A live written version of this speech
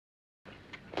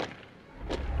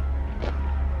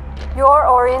Your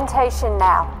orientation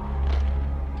now.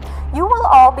 You will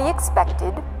all be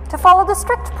expected to follow the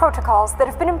strict protocols that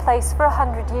have been in place for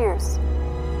 100 years.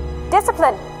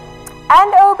 Discipline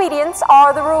and obedience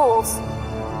are the rules.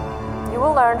 You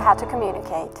will learn how to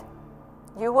communicate.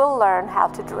 You will learn how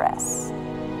to dress.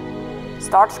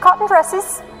 Starched cotton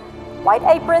dresses, white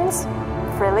aprons,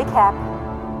 frilly cap.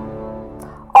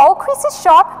 All creases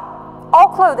sharp, all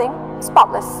clothing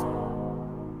spotless.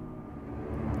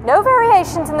 No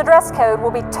variations in the dress code will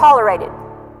be tolerated.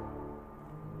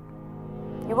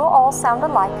 You will all sound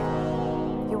alike.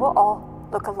 You will all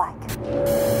look alike.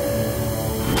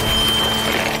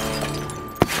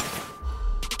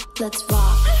 Let's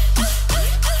rock.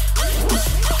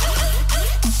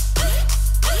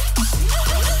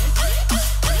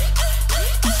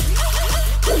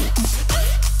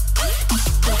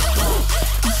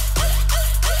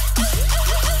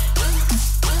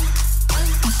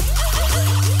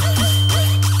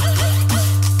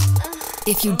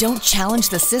 If you don't challenge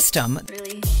the system,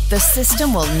 the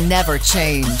system will never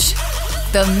change.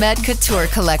 The Med Couture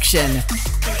collection.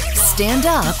 Stand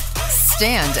up,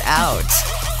 stand out.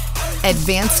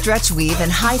 Advanced stretch weave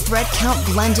and high thread count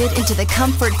blended into the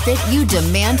comfort fit you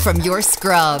demand from your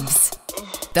scrubs.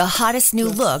 The hottest new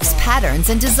looks, patterns,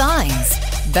 and designs.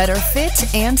 Better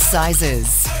fit and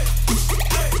sizes.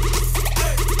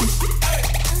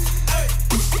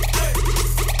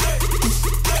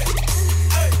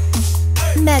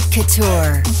 Med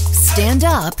Couture. Stand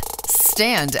up,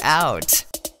 stand out.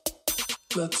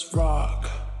 Let's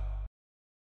rock.